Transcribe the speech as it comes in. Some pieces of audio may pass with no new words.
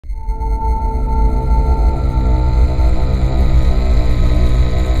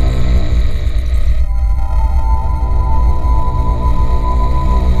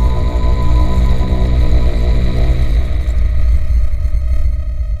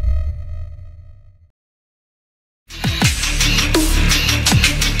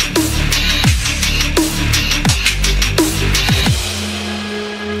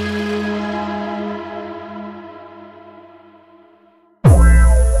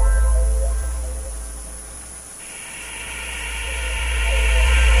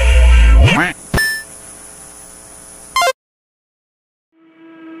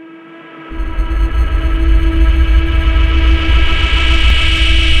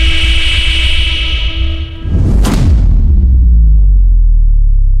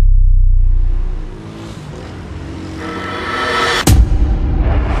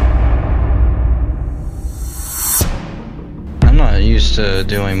to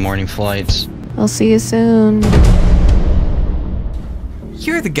doing morning flights. I'll see you soon.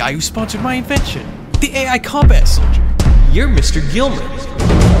 You're the guy who sponsored my invention, the AI combat soldier. You're Mr. Gilman.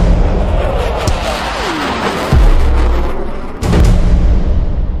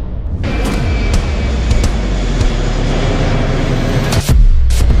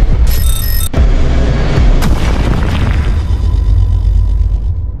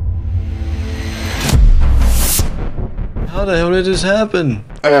 How the hell did this happen?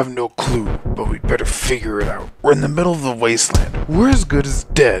 I have no clue, but we better figure it out. We're in the middle of the wasteland. We're as good as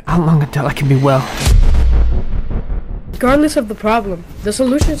dead. How long until I can be well? Regardless of the problem, the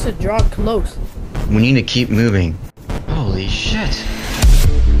solution is to draw close. We need to keep moving. Holy shit.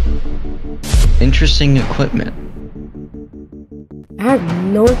 Interesting equipment. I have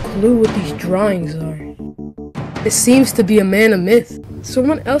no clue what these drawings are. It seems to be a man of myth.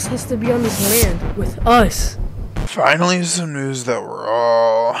 Someone else has to be on this land with us. Finally, some news that we're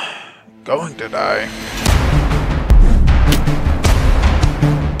all going to die.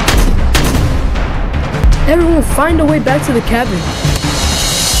 Everyone find a way back to the cabin.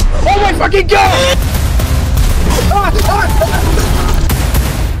 Oh my fucking god!